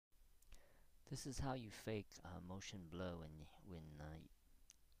This is how you fake motion blur when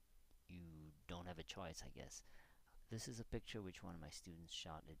you don't have a choice, I guess. This is a picture which one of my students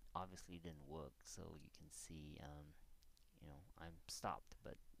shot. It obviously didn't work, so you can see, I'm stopped,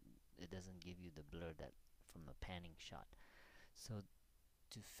 but it doesn't give you the blur that from a panning shot. So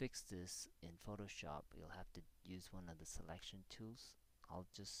to fix this in Photoshop, you'll have to use one of the selection tools. I'll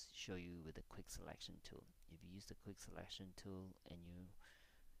just show you with a quick selection tool. If you use the quick selection tool and you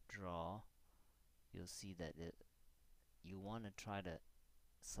draw, you'll see that you want to try to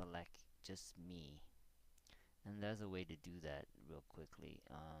select just me, and there's a way to do that real quickly.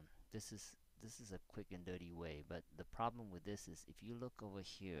 This is a quick and dirty way, but the problem with this is if you look over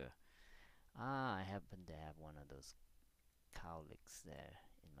here, I happen to have one of those cowlicks there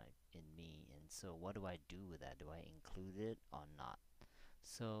in me, and so what do I do with that? Do I include it or not?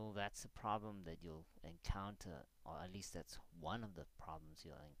 So that's a problem that you'll encounter, or at least that's one of the problems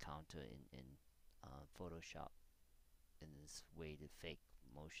you'll encounter in Photoshop, in this way to fake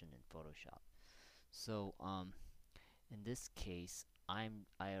motion in Photoshop. So in this case, I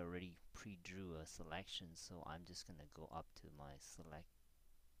already pre-drew a selection, so I'm just gonna go up to my select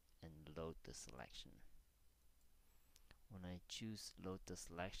and load the selection. When I choose load the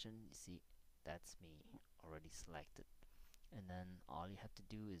selection, you see that's me already selected. And then all you have to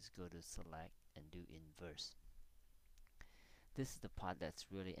do is go to select and do inverse. This is the part that's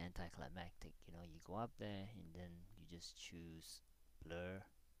really anticlimactic. You go up there and then you just choose blur,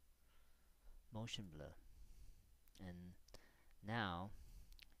 motion blur, and now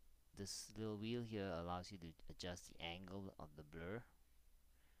this little wheel here allows you to adjust the angle of the blur.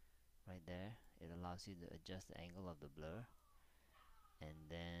 Right there, it allows you to adjust the angle of the blur, and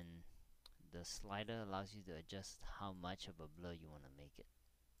then the slider allows you to adjust how much of a blur you want to make it.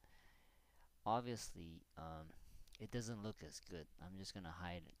 Obviously, it doesn't look as good. I'm just gonna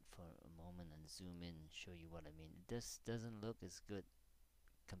hide it for a moment and zoom in and show you what I mean. It just doesn't look as good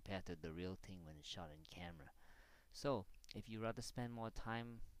compared to the real thing when it's shot in camera. So if you rather spend more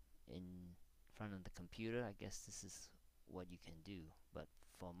time in front of the computer, I guess this is what you can do. But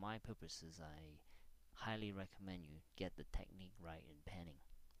for my purposes, I highly recommend you get the technique right in panning.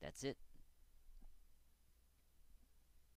 That's it.